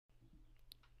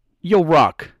Yo,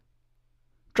 Rock,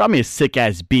 drop me a sick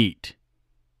ass beat.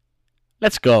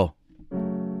 Let's go.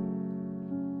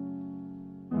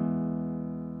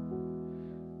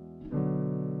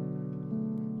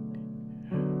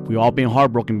 We all been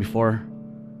heartbroken before.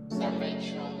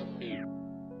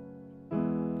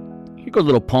 Here goes a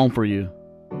little poem for you.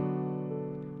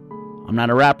 I'm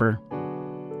not a rapper.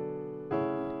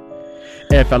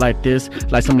 It felt like this,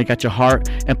 like somebody got your heart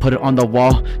and put it on the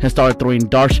wall and started throwing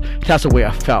darts. That's the way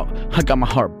I felt. I got my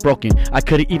heart broken. I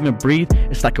couldn't even breathe.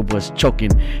 It's like I was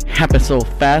choking. Happened so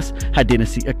fast, I didn't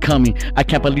see it coming. I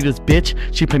can't believe this bitch.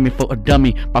 She played me for a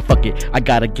dummy. But fuck it, I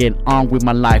gotta get on with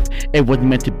my life. It wasn't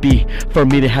meant to be for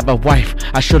me to have a wife.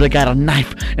 I should've got a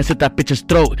knife and slit that bitch's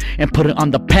throat and put it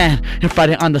on the pan and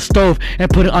fried it on the stove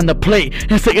and put it on the plate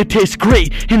and say it tastes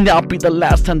great. And that'll be the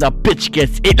last time that bitch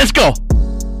gets it. Let's go.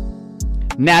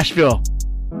 Nashville,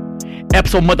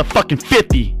 episode motherfucking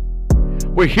 50.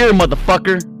 We're here,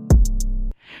 motherfucker.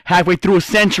 Halfway through a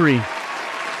century.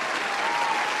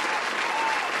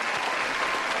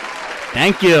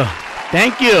 Thank you.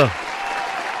 Thank you.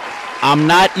 I'm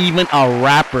not even a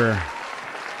rapper.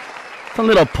 It's a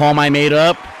little poem I made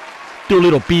up. Do a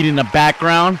little beat in the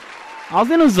background. I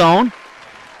was in a zone.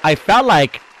 I felt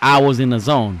like I was in the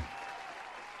zone.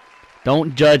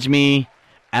 Don't judge me.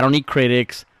 I don't need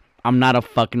critics. I'm not a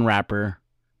fucking rapper.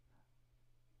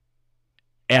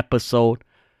 Episode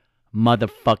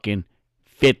motherfucking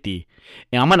 50.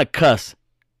 And I'm gonna cuss.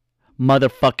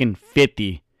 Motherfucking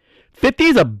 50. 50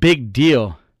 is a big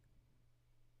deal.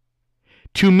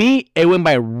 To me, it went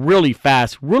by really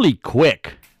fast, really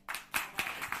quick.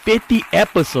 50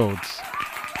 episodes.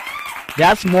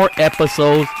 That's more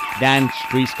episodes than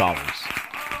Street Scholars.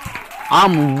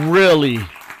 I'm really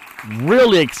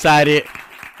excited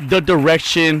the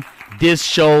direction this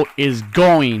show is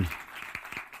going.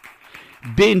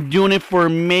 Been doing it for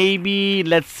maybe,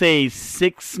 let's say,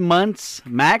 6 months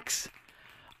max.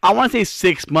 I want to say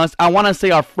 6 months. I want to say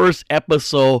our first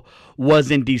episode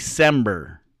was in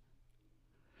December.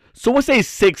 So we'll say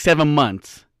 6-7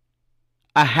 months.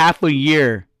 A half a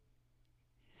year.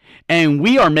 And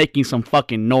we are making some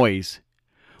fucking noise.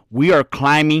 We are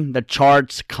climbing the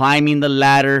charts, climbing the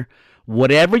ladder,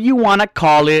 whatever you want to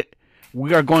call it.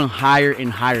 We are going higher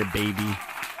and higher, baby.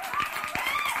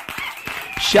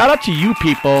 Shout out to you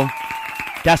people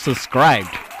that subscribed.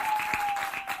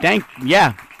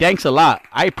 Thanks a lot.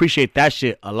 I appreciate that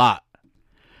shit a lot.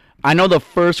 I know the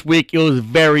first week it was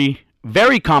very,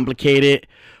 very complicated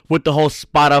with the whole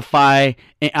Spotify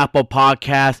and Apple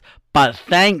Podcasts, but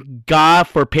thank God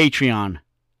for Patreon.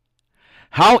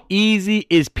 How easy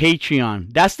is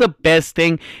Patreon? That's the best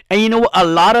thing. And you know what? A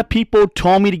lot of people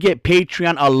told me to get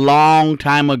Patreon a long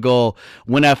time ago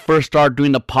when I first started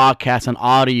doing the podcast and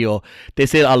audio. They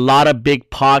said a lot of big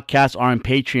podcasts are on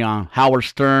Patreon. Howard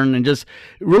Stern and just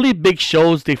really big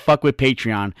shows, they fuck with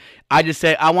Patreon. I just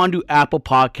said I want to do Apple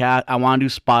Podcast. I want to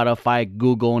do Spotify,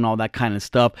 Google, and all that kind of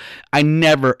stuff. I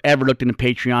never, ever looked into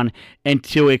Patreon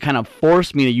until it kind of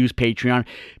forced me to use Patreon.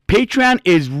 Patreon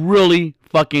is really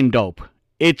fucking dope.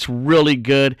 It's really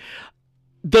good.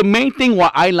 The main thing why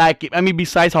I like it, I mean,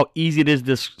 besides how easy it is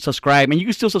to subscribe, and you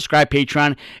can still subscribe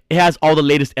Patreon. It has all the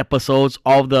latest episodes,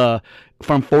 all the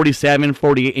from 47,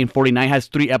 48, and 49 has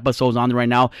 3 episodes on there right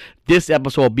now. This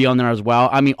episode will be on there as well.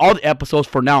 I mean, all the episodes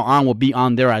from now on will be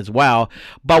on there as well.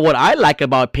 But what I like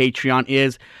about Patreon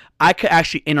is I could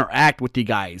actually interact with you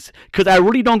guys, because I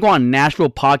really don't go on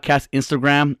Nashville Podcast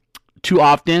Instagram too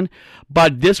often.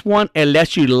 But this one, it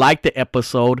lets you like the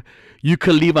episode. You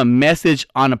could leave a message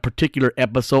on a particular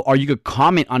episode, or you could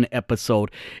comment on the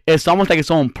episode. It's almost like its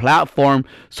own platform,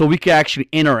 so we can actually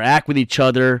interact with each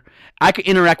other. I could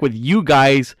interact with you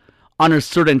guys on a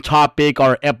certain topic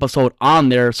or episode on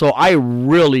there. So I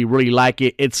really like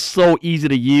it. It's so easy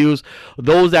to use.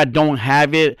 Those that don't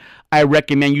have it, I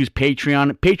recommend use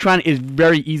Patreon. Patreon is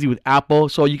very easy with Apple,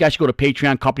 so you guys should go to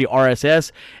Patreon, copy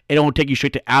RSS. It won't take you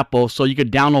straight to Apple, so you could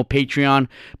download Patreon,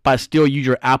 but still use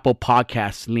your Apple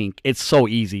Podcast link. It's so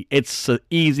easy. It's the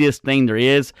easiest thing there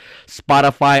is.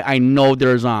 Spotify, I know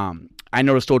there's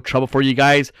still trouble for you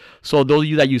guys. So those of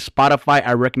you that use Spotify,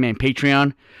 I recommend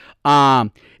Patreon.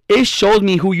 It shows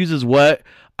me who uses what.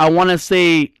 I want to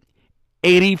say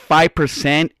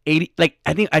 85%, 80, like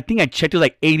I think I checked it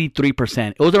like 83%.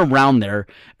 It was around there.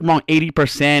 Around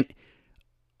 80%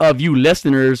 of you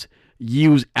listeners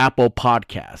use Apple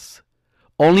Podcasts.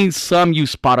 Only some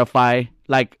use Spotify,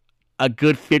 like a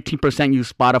good 15%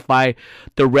 use Spotify.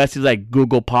 The rest is like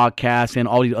Google Podcasts and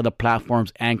all these other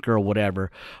platforms, Anchor or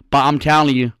whatever. But I'm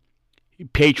telling you,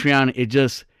 Patreon,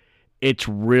 it's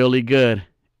really good.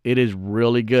 It is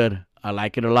really good. I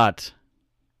like it a lot.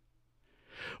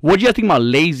 What do you think about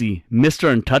Lazy,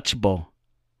 Mr. Untouchable,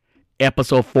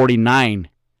 episode 49?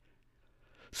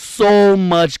 So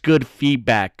much good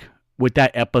feedback with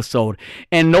that episode.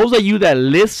 And those of you that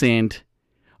listened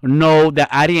know that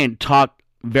I didn't talk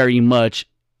very much,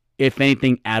 if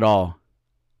anything at all.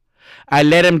 I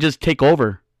let him just take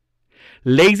over.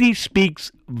 Lazy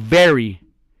speaks very,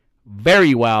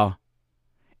 very well.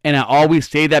 And I always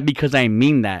say that because I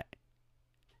mean that.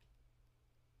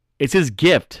 It's his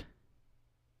gift.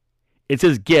 It's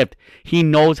his gift. He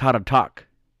knows how to talk.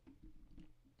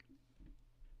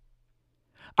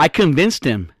 I convinced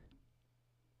him.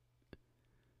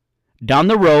 Down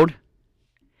the road,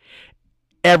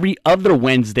 every other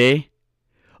Wednesday,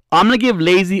 I'm going to give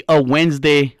Lazy a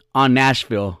Wednesday on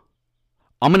Nashville.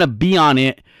 I'm going to be on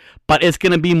it, but it's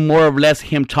going to be more or less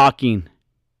him talking.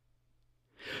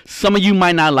 Some of you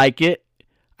might not like it.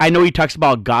 I know he talks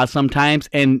about God sometimes,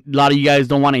 and a lot of you guys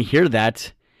don't want to hear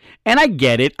that. And I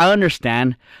get it. I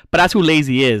understand. But that's who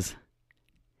Lazy is.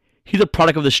 He's a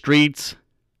product of the streets,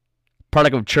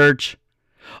 product of church,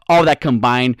 all that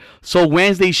combined. So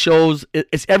Wednesday shows,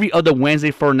 it's every other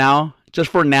Wednesday for now. Just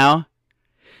for now.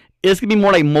 It's going to be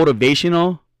more like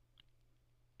motivational,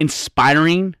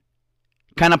 inspiring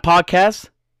kind of podcast.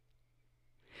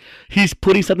 He's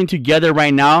putting something together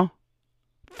right now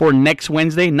for next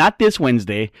Wednesday. Not this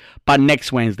Wednesday, but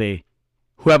next Wednesday.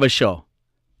 Who have a show.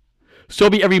 So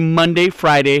it'll be every Monday,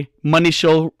 Friday. Monday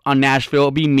show on Nashville.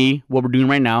 It'll be me, what we're doing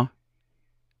right now.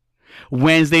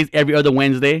 Wednesdays, every other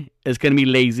Wednesday. It's going to be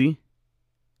Lazy.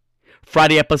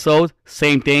 Friday episodes,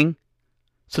 same thing.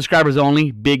 Subscribers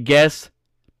only. Big guests.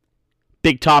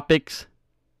 Big topics.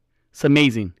 It's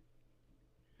amazing.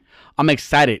 I'm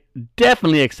excited.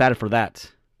 Definitely excited for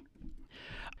that.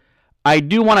 I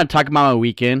do want to talk about my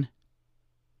weekend.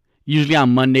 Usually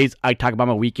on Mondays, I talk about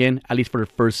my weekend, at least for the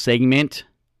first segment.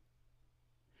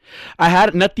 I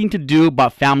had nothing to do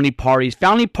about family parties.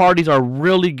 Family parties are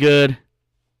really good.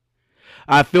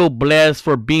 I feel blessed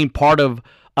for being part of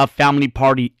a family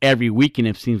party every weekend,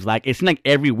 it seems like. It seems like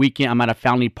every weekend I'm at a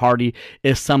family party.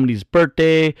 It's somebody's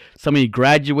birthday, somebody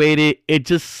graduated. It's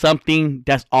just something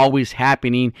that's always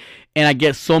happening. And I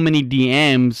get so many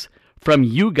DMs from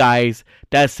you guys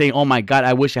that say, oh my God,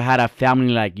 I wish I had a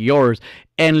family like yours.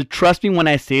 And trust me when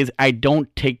I say this, I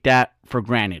don't take that for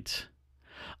granted.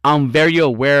 I'm very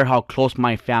aware how close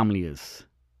my family is.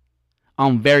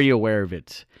 I'm very aware of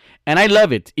it. And I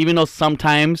love it. Even though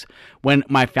sometimes when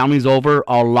my family's over,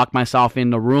 I'll lock myself in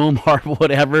the room or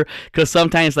whatever. Because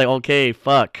sometimes it's like, okay,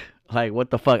 fuck. Like, what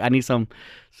the fuck? I need some...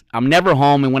 I'm never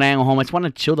home. And when I am home, I just want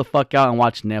to chill the fuck out and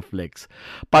watch Netflix.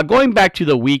 But going back to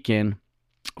the weekend,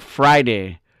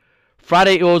 Friday,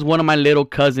 it was one of my little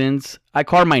cousins. I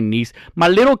call her my niece. My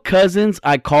little cousins,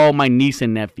 I call my niece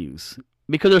and nephews.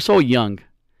 Because they're so young.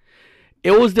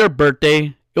 It was their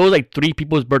birthday. It was like 3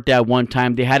 people's birthday at one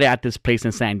time. They had it at this place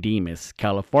in San Dimas,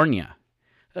 California.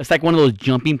 It's like one of those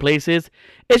jumping places.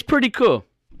 It's pretty cool.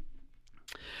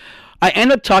 I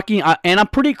end up talking, and I'm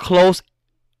pretty close,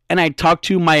 and I talk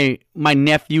to my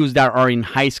nephews that are in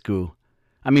high school.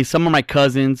 I mean, some of my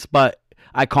cousins, but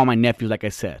I call my nephews, like I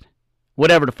said.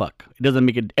 Whatever the fuck. It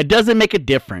doesn't make a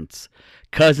difference.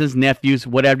 Cousins, nephews,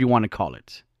 whatever you want to call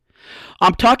it.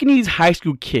 I'm talking to these high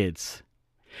school kids.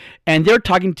 And they're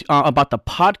talking about the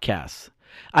podcast.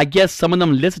 I guess some of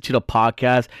them listen to the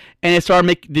podcast, and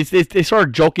they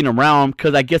started joking around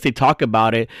because I guess they talk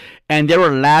about it, and they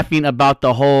were laughing about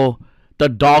the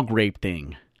dog rape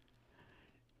thing.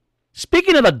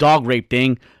 Speaking of the dog rape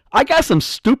thing, I got some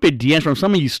stupid DMs from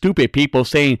some of you stupid people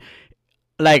saying,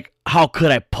 like, how could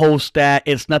I post that?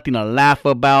 It's nothing to laugh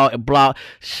about. Blah.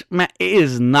 Man, it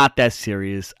is not that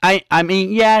serious. I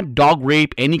mean, yeah, dog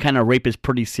rape, any kind of rape is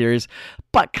pretty serious.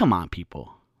 But come on,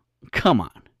 people. Come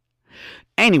on.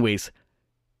 Anyways,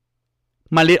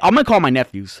 I'm going to call my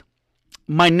nephews.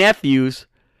 My nephews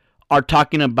are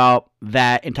talking about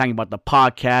that and talking about the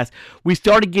podcast. We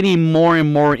started getting more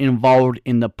and more involved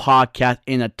in the podcast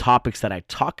and the topics that I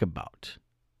talk about.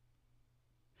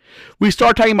 We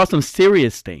start talking about some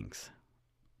serious things.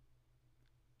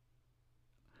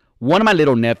 One of my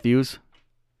little nephews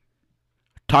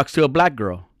talks to a black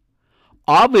girl.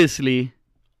 Obviously,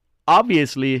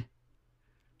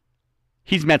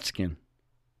 he's Mexican.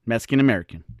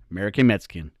 Mexican-American.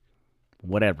 American-Mexican.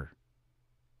 Whatever.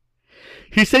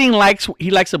 He said he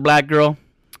likes a black girl.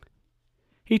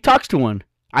 He talks to one.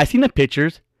 I seen the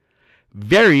pictures.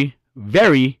 Very,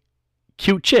 very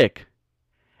cute chick.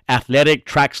 Athletic,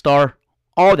 track star,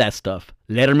 all that stuff.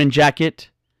 Letterman jacket.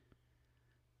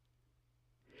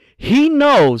 He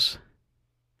knows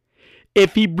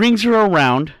if he brings her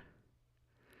around,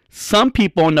 some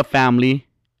people in the family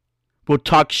will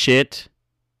talk shit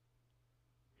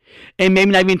And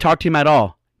maybe not even talk to him at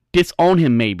all. Disown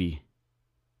him maybe.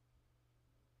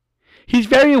 He's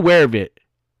very aware of it.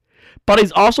 But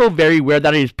he's also very aware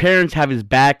that his parents have his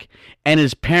back, and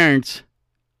his parents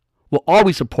will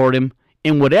always support him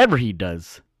in whatever he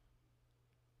does.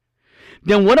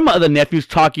 Then one of my other nephews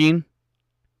talking,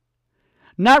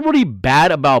 not really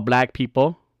bad about black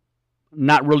people.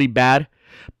 Not really bad.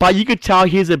 But you could tell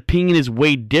his opinion is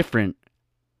way different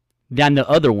than the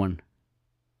other one.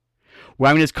 We're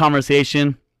having this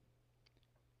conversation.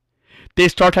 They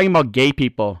start talking about gay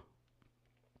people.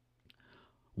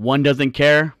 One doesn't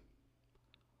care.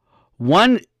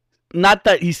 One, not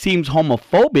that he seems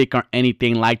homophobic or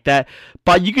anything like that,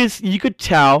 but you could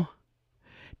tell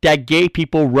that gay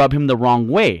people rub him the wrong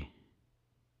way.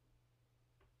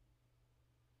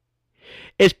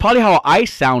 It's probably how I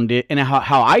sounded and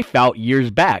how I felt years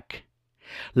back.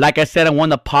 Like I said on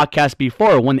one of the podcasts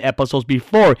before, one of the episodes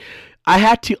before, I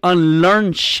had to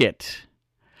unlearn shit.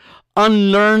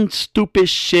 Unlearn stupid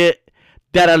shit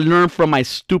that I learned from my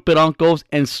stupid uncles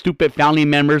and stupid family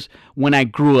members when I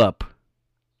grew up.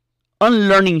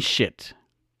 Unlearning shit.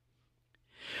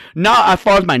 Now, as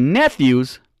far as my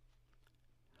nephews,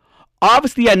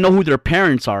 obviously I know who their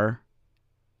parents are,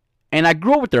 and I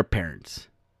grew up with their parents.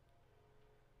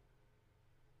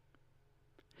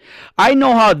 I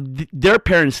know how their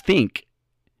parents think.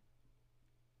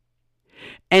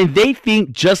 And they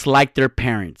think just like their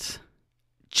parents.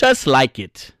 Just like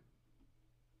it.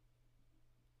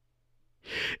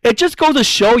 It just goes to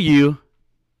show you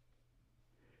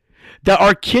that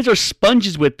our kids are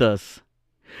sponges with us.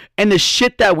 And the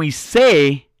shit that we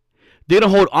say, they're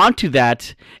going to hold on to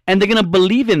that. And they're going to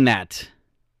believe in that.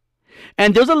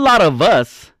 And there's a lot of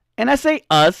us. And I say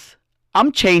us.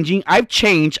 I'm changing. I've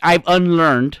changed. I've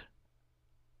unlearned.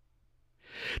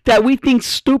 That we think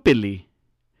stupidly.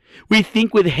 We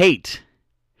think with hate.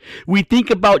 We think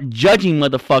about judging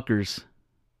motherfuckers.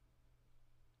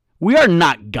 We are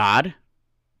not God.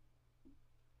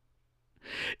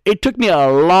 It took me a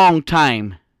long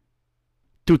time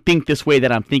to think this way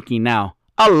that I'm thinking now.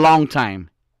 A long time.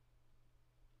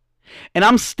 And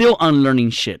I'm still unlearning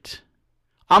shit.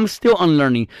 I'm still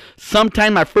unlearning.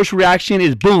 Sometimes my first reaction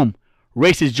is boom,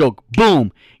 racist joke.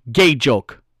 Boom, gay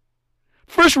joke.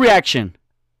 First reaction.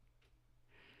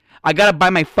 I gotta bite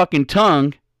my fucking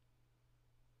tongue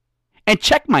and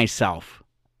check myself.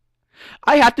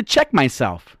 I have to check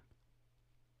myself.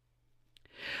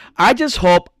 I just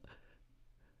hope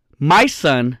my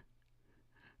son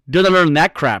doesn't learn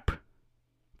that crap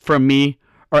from me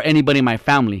or anybody in my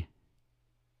family.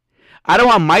 I don't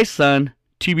want my son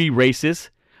to be racist.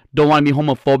 Don't want to be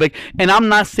homophobic. And I'm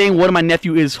not saying one of my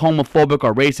nephew is homophobic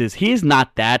or racist. He is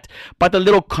not that. But the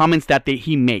little comments that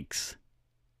he makes.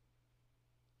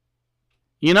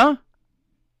 You know?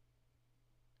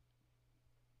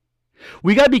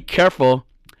 We got to be careful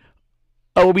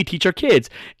of what we teach our kids.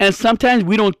 And sometimes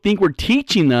we don't think we're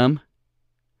teaching them.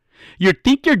 You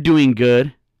think you're doing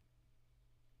good.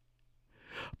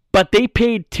 But they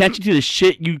pay attention to the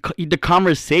shit, the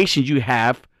conversations you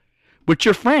have with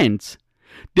your friends.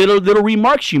 The little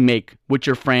remarks you make with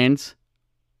your friends.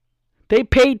 They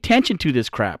pay attention to this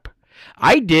crap.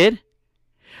 I did.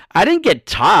 I didn't get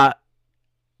taught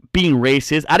being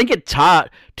racist. I didn't get taught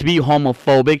to be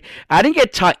homophobic. I didn't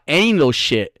get taught any of those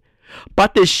shit.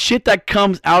 But the shit that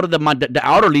comes out of the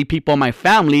elderly people in my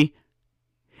family,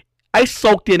 I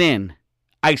soaked it in.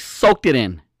 I soaked it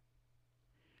in.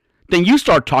 Then you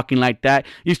start talking like that.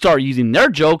 You start using their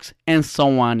jokes and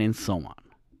so on and so on.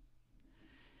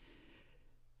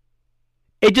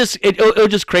 It was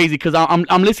just crazy because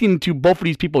I'm listening to both of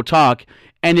these people talk,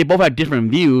 and they both have different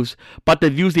views, but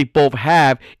the views they both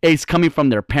have is coming from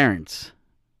their parents.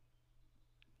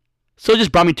 So it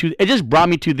just brought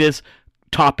me to this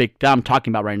topic that I'm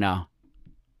talking about right now.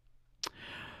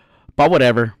 But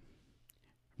whatever.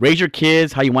 Raise your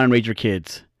kids how you want to raise your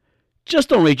kids. Just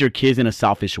don't raise your kids in a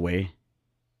selfish way.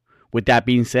 With that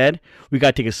being said, we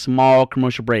got to take a small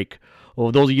commercial break.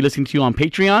 Well, those of you listening to on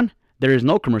Patreon, there is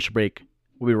no commercial break.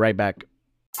 We'll be right back.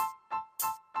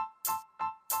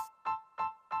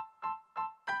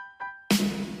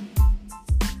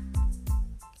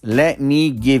 Let me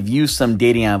give you some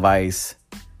dating advice.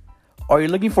 Are you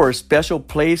looking for a special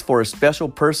place for a special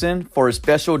person for a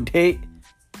special date?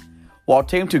 Well,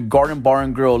 take them to Garden Bar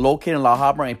and Grill, located in La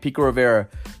Habra and Pico Rivera.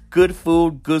 Good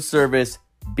food, good service.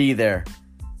 Be there.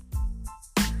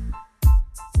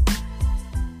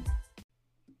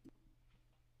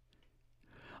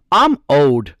 I'm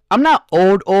old. I'm not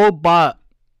old, but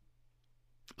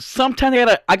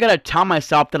sometimes I gotta tell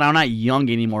myself that I'm not young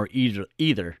anymore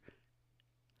either.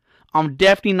 I'm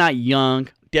definitely not young.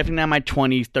 Definitely not in my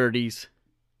 20s, 30s.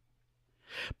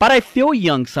 But I feel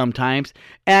young sometimes,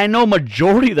 and I know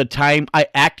majority of the time I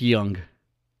act young.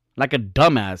 Like a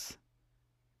dumbass.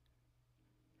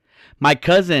 My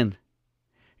cousin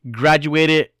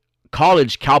graduated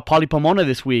college, Cal Poly Pomona,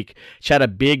 this week. She had a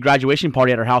big graduation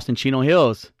party at her house in Chino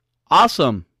Hills.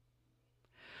 Awesome.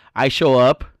 I show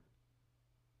up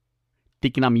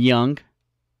thinking I'm young.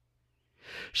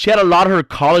 She had a lot of her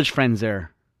college friends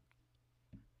there.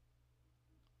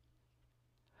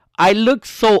 I look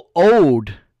so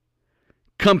old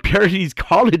compared to these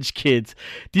college kids.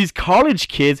 These college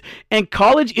kids, and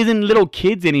college isn't little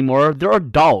kids anymore. They're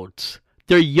adults.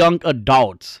 They're young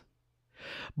adults.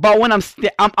 But when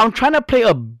I'm trying to play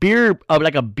a beer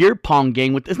pong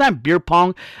game with, it's not beer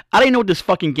pong. I don't even know what this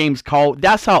fucking game's called.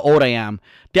 That's how old I am.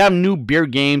 They have new beer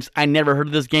games. I never heard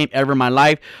of this game ever in my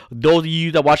life. Those of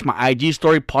you that watch my IG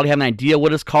story probably have an idea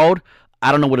what it's called.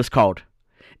 I don't know what it's called.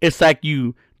 It's like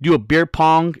you do a beer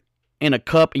pong in a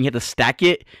cup and you have to stack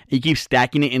it. And you keep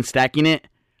stacking it and stacking it.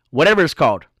 Whatever it's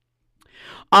called.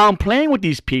 I'm playing with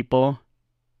these people.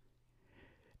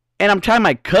 And I'm telling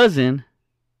my cousin,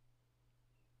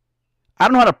 I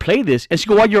don't know how to play this. And she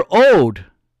goes, well, you're old.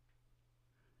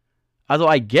 I was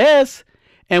like, I guess.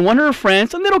 And one of her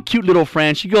friends, a little cute little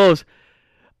friend, she goes,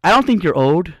 I don't think you're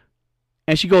old.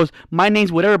 And she goes, my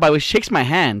name's whatever, but she shakes my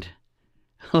hand.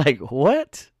 Like,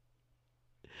 what?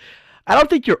 I don't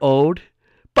think you're old.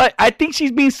 But I think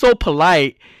she's being so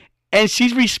polite. And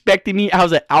she's respecting me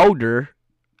as an elder.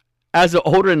 As an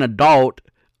older an adult.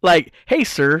 Like, hey,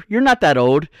 sir, you're not that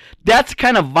old. That's the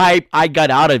kind of vibe I got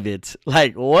out of it.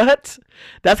 Like, what?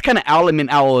 That's kind of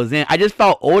element I was in. I just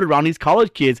felt old around these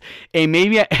college kids. And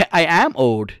maybe I am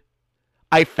old.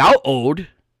 I felt old.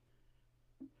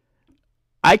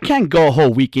 I can't go a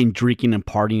whole weekend drinking and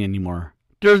partying anymore.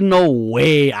 There's no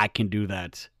way I can do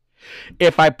that.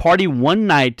 If I party one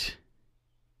night,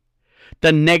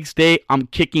 the next day I'm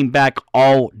kicking back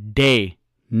all day.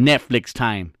 Netflix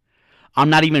time. I'm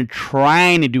not even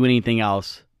trying to do anything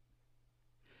else.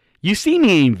 You see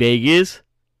me in Vegas.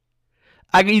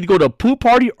 I can either go to a pool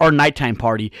party or nighttime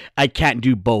party. I can't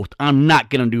do both. I'm not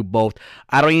going to do both.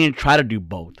 I don't even try to do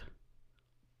both.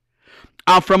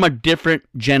 I'm from a different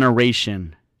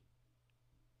generation.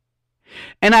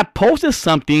 And I posted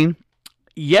something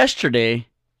yesterday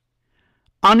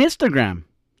on Instagram.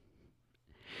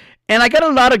 And I got a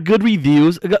lot of good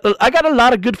reviews. I got a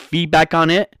lot of good feedback on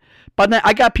it. But then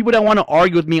I got people that want to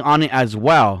argue with me on it as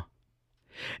well.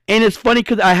 And it's funny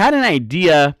because I had an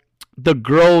idea, the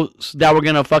girls that were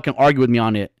going to fucking argue with me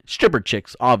on it. Stripper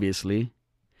chicks, obviously.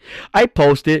 I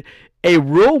posted, a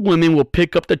real woman will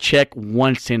pick up the check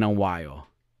once in a while.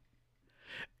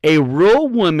 A real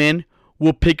woman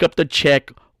will pick up the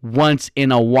check once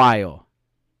in a while.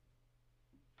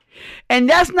 And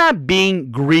that's not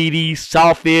being greedy,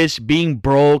 selfish, being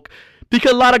broke.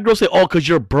 Because a lot of girls say, oh, because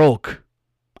you're broke.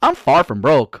 I'm far from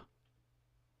broke.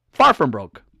 Far from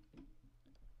broke.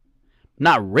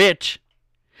 Not rich.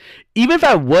 Even if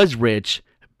I was rich,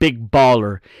 big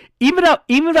baller, even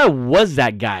if I was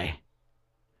that guy,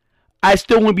 I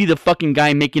still wouldn't be the fucking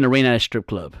guy making it rain at a strip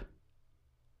club.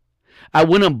 I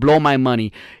wouldn't blow my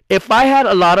money. If I had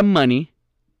a lot of money,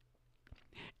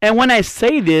 and when I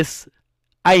say this,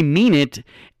 I mean it,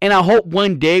 and I hope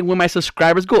one day when my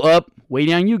subscribers go up,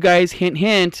 waiting on you guys, hint,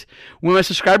 hint. When my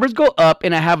subscribers go up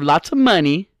and I have lots of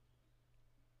money,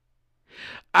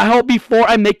 I hope before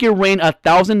I make it rain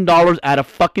 $1,000 at a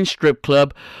fucking strip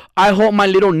club, I hope my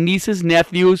little nieces,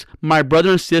 nephews, my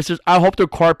brothers and sisters, I hope their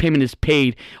car payment is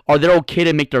paid or they're okay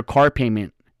to make their car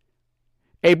payment.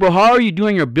 Hey, bro, how are you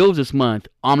doing your bills this month?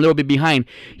 I'm a little bit behind.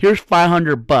 Here's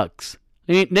 $500.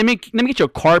 Let me get your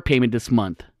car payment this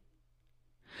month.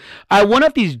 I wonder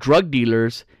if these drug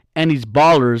dealers and these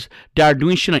ballers that are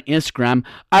doing shit on Instagram,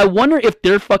 I wonder if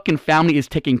their fucking family is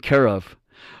taken care of.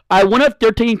 I wonder if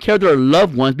they're taking care of their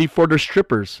loved ones before they're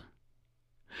strippers.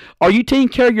 Are you taking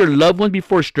care of your loved ones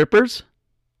before strippers?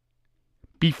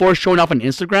 Before showing off on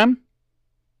Instagram?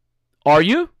 Are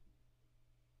you?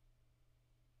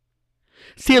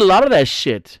 See a lot of that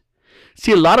shit.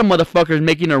 See a lot of motherfuckers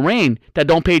making it rain that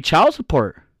don't pay child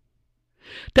support.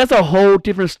 That's a whole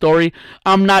different story.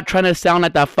 I'm not trying to sound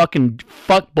like that fucking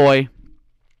fuckboy.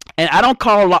 And I don't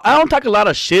talk a lot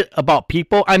of shit about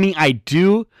people. I mean, I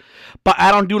do. But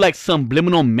I don't do like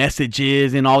subliminal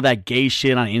messages and all that gay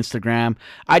shit on Instagram.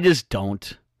 I just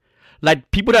don't.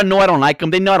 Like, people that know I don't like them,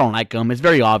 they know I don't like them. It's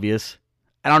very obvious.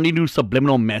 I don't need to do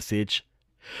subliminal message.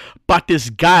 But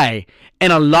this guy,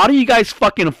 and a lot of you guys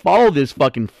fucking follow this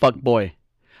fucking fuckboy.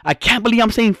 I can't believe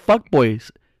I'm saying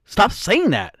fuckboys. Stop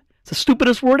saying that. It's the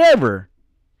stupidest word ever.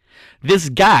 This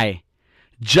guy,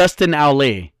 Justin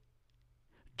LA.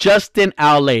 Justin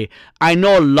LA. I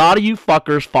know a lot of you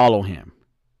fuckers follow him.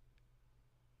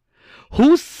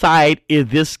 Whose side is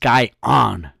this guy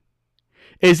on?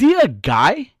 Is he a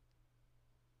guy?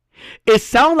 It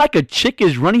sounds like a chick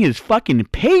is running his fucking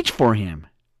page for him.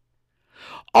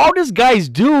 All this guys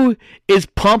do is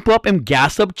pump up and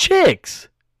gas up chicks.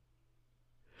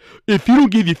 If he don't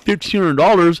give you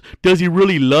 $1,500, does he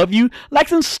really love you? Like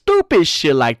some stupid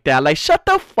shit like that. Like, shut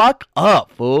the fuck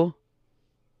up, fool.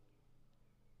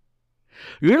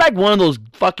 You're like one of those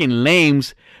fucking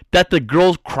lames that the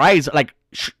girl cries, like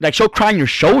she'll cry on your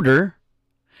shoulder.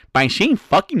 But she ain't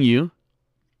fucking you.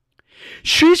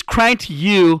 She's crying to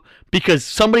you because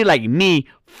somebody like me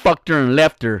fucked her and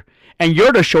left her. And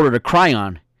you're the shoulder to cry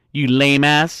on, you lame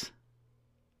ass.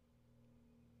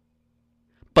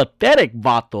 Pathetic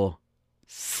vato.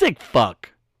 Sick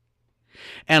fuck.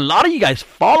 And a lot of you guys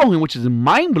follow him, which is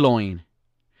mind blowing.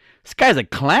 This guy's a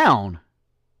clown.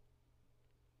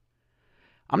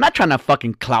 I'm not trying to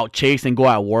fucking clout chase and go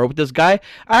at war with this guy.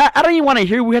 I don't even want to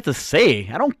hear what he has to say.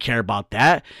 I don't care about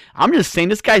that. I'm just saying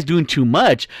this guy's doing too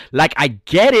much. Like, I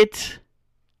get it.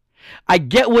 I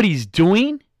get what he's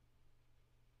doing.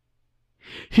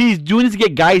 He's doing this to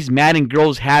get guys mad and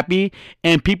girls happy.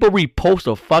 And people repost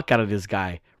the fuck out of this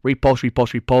guy.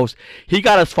 Repost. He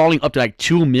got us falling up to like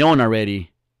 2 million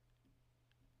already.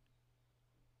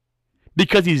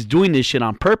 Because he's doing this shit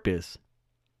on purpose.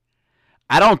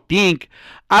 I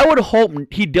would hope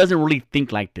he doesn't really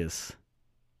think like this.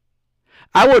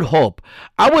 I would hope.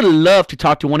 I would love to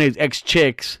talk to one of his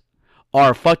ex-chicks,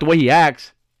 or fuck the way he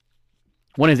acts,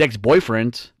 one of his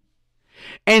ex-boyfriends,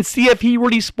 and see if he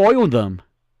really spoiled them.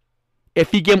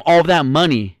 If he gave him all of that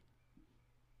money.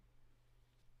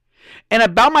 And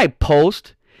about my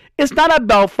post, it's not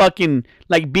about fucking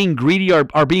like being greedy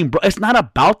or being broke. It's not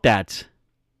about that.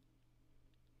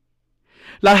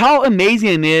 Like, how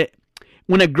amazing is it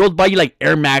when a girl buy you like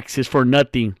Air Maxes for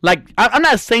nothing? Like, I'm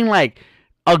not saying like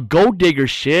a gold digger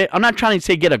shit. I'm not trying to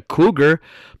say get a cougar.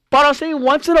 But I'm saying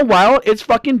once in a while, it's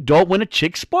fucking dope when a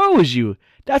chick spoils you.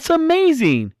 That's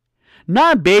amazing.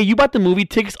 Nah, babe, you bought the movie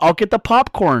tickets, I'll get the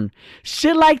popcorn.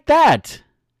 Shit like that.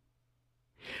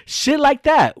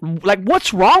 Like,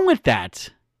 what's wrong with that?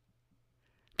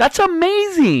 That's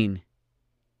amazing.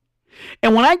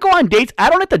 And when I go on dates, I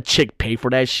don't let the chick pay for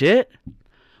that shit.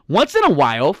 Once in a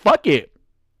while, fuck it.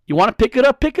 You want to pick it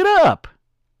up, pick it up.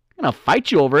 I'm going to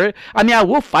fight you over it. I mean, I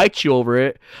will fight you over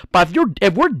it. But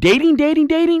if we're dating,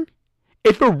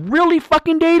 if we're really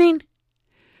fucking dating,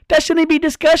 that shouldn't be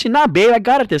discussion. Nah, babe, I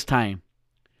got it this time.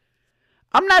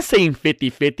 I'm not saying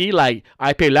 50-50, like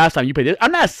I paid last time, you paid this.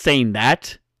 I'm not saying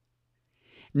that.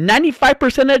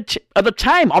 95% of the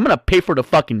time, I'm going to pay for the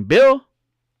fucking bill.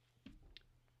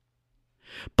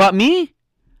 But me,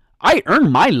 I earn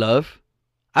my love.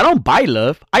 I don't buy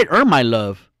love. I earn my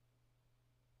love.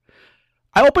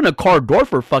 I open a car door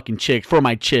for fucking chicks, for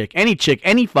my chick,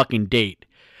 any fucking date.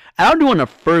 I don't do it on a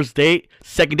first date,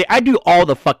 second date. I do all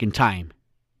the fucking time.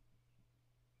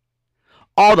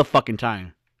 All the fucking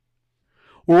time.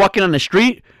 We're walking on the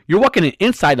street. You're walking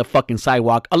inside the fucking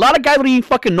sidewalk. A lot of guys don't even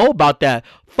fucking know about that.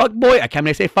 Fuck boy. I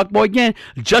can't say fuck boy again.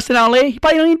 Justin LA, he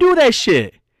probably don't even do that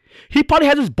shit. He probably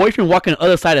has his boyfriend walking on the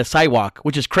other side of the sidewalk,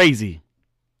 which is crazy.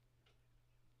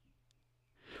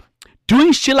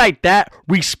 Doing shit like that,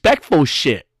 respectful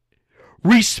shit.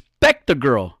 Respect the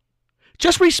girl.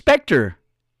 Just respect her.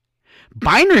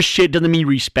 Buying her shit doesn't mean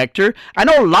respect her. I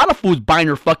know a lot of fools buying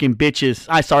her fucking bitches.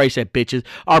 I said bitches.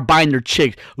 Are buying their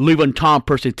chicks. Louis Vuitton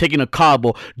person, taking a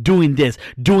Cabo, doing this,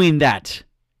 doing that.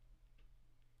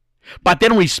 But they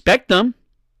don't respect them.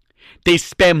 They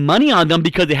spend money on them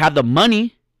because they have the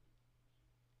money.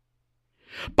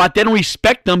 But they don't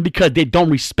respect them because they don't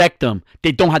respect them.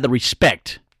 They don't have the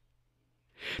respect.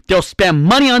 They'll spend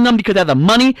money on them because they have the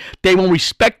money. They won't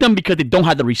respect them because they don't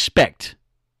have the respect.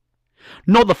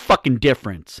 Know the fucking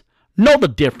difference. Know the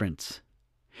difference.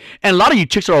 And a lot of you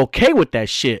chicks are okay with that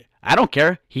shit. I don't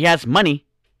care. He has money.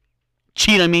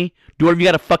 Cheat on me. Do whatever you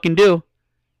gotta fucking do.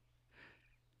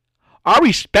 I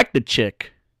respect the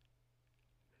chick.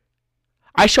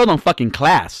 I show them fucking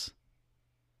class.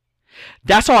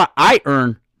 That's how I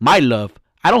earn my love.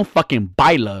 I don't fucking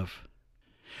buy love.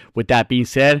 With that being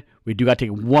said, we do gotta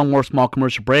take one more small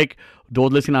commercial break.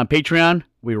 Those listening on Patreon,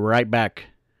 we'll be right back.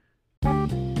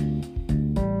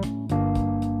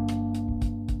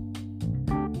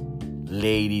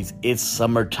 Ladies, it's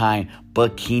summertime,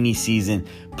 bikini season.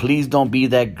 Please don't be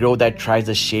that girl that tries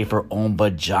to shave her own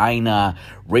vagina.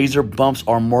 Razor bumps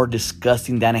are more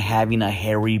disgusting than having a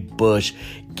hairy bush.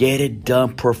 Get it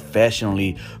done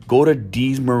professionally. Go to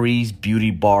Dee's Marie's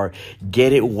Beauty Bar.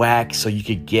 Get it waxed so you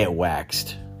can get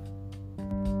waxed.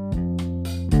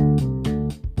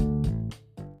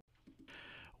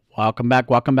 Welcome back,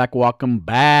 welcome back, welcome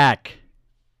back.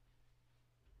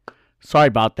 Sorry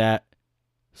about that.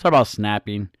 Sorry about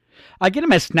snapping. I get in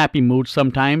my snappy mood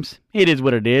sometimes. It is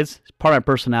what it is. It's part of my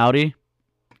personality.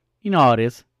 You know how it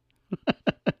is.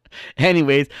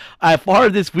 Anyways, as far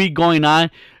as this week going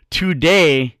on,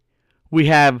 today we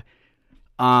have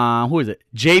who is it?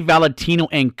 Jay Valentino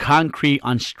and Concrete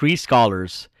on Street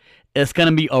Scholars. It's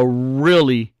gonna be a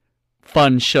really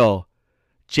fun show.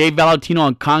 Jay Valentino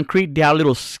and Concrete, they have a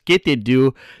little skit they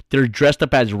do. They're dressed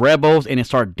up as rebels and they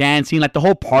start dancing, like the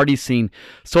whole party scene.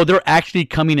 So they're actually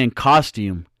coming in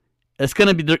costume. It's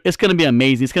gonna be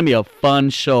amazing. It's gonna be a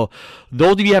fun show.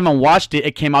 Those of you who haven't watched it,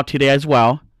 it came out today as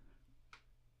well.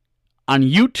 On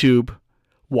YouTube,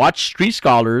 watch Street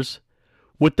Scholars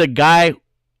with the guy,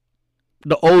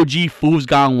 the OG Fools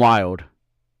Gone Wild.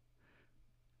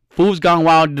 Fools Gone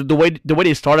Wild, the way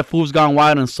they started Fools Gone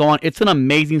Wild and so on, it's an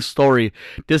amazing story.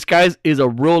 This guy is a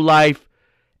real life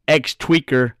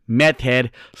ex-tweaker, meth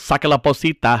head, saca la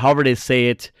posita, however they say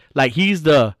it. Like he's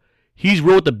real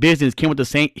with the business.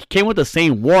 He came with the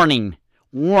same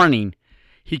warning.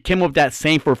 He came with that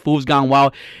same for Fools Gone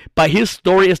Wild. But his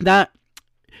story is not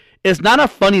a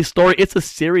funny story, it's a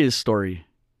serious story.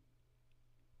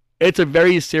 It's a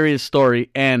very serious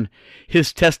story, and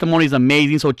his testimony is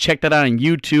amazing, so check that out on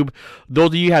YouTube. Those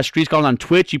of you who have Street Scholars on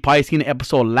Twitch, you probably seen the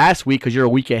episode last week because you're a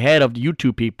week ahead of the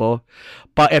YouTube people.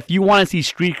 But if you want to see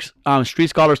Street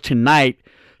Scholars tonight,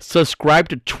 subscribe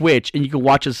to Twitch, and you can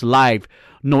watch us live.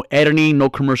 No editing,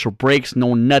 no commercial breaks,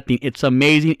 no nothing. It's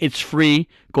amazing. It's free.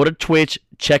 Go to Twitch,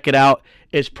 check it out.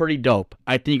 It's pretty dope.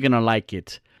 I think you're going to like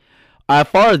it. As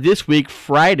far as this week,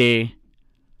 Friday,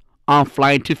 I'm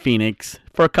flying to Phoenix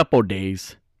for a couple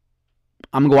days.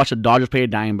 I'm going to go watch the Dodgers play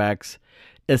the Diamondbacks.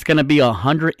 It's going to be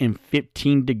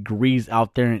 115 degrees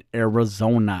out there in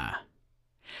Arizona.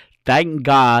 Thank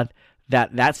God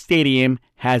that stadium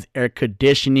has air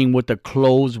conditioning with a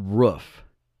closed roof.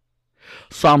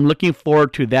 So I'm looking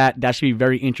forward to that. That should be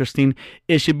very interesting.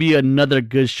 It should be another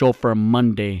good show for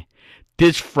Monday.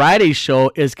 This Friday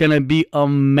show is going to be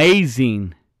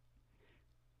amazing.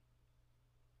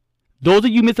 Those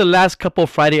of you who missed the last couple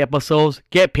Friday episodes,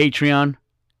 get Patreon.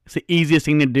 It's the easiest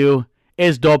thing to do.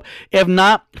 It's dope. If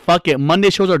not, fuck it. Monday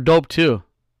shows are dope too.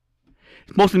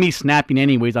 It's mostly me snapping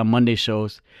anyways on Monday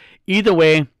shows. Either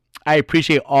way, I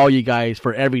appreciate all you guys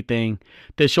for everything.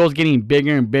 The show's getting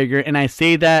bigger and bigger. And I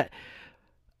say that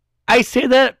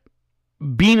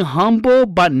being humble,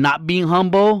 but not being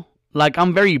humble. Like,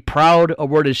 I'm very proud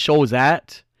of where the show's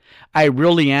at. I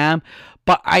really am.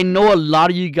 But I know a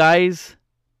lot of you guys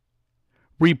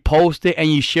repost it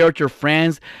and you share it with your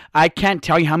friends. I can't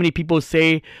tell you how many people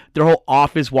say their whole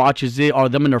office watches it or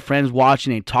them and their friends watch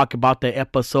and they talk about the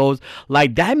episodes.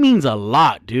 Like, that means a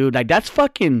lot, dude. Like, that's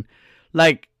fucking,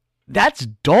 like, that's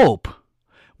dope.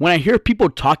 When I hear people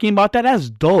talking about that,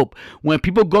 that's dope. When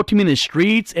people go to me in the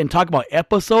streets and talk about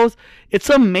episodes,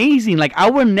 it's amazing. Like, I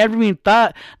would never even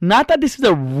thought, not that this is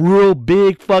a real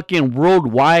big fucking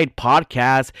worldwide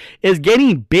podcast. It's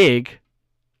getting big.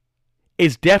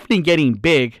 It's definitely getting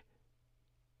big.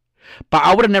 But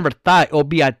I would have never thought it would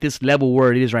be at this level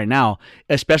where it is right now,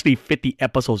 especially 50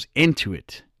 episodes into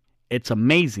it. It's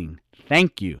amazing.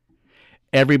 Thank you.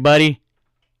 Everybody,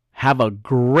 have a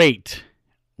great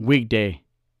weekday.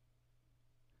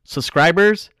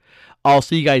 Subscribers, I'll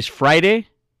see you guys Friday.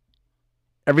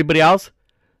 Everybody else,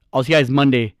 I'll see you guys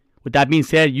Monday. With that being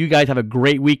said, you guys have a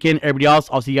great weekend. Everybody else,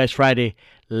 I'll see you guys Friday.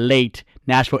 Late.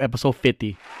 Nashville episode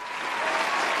 50.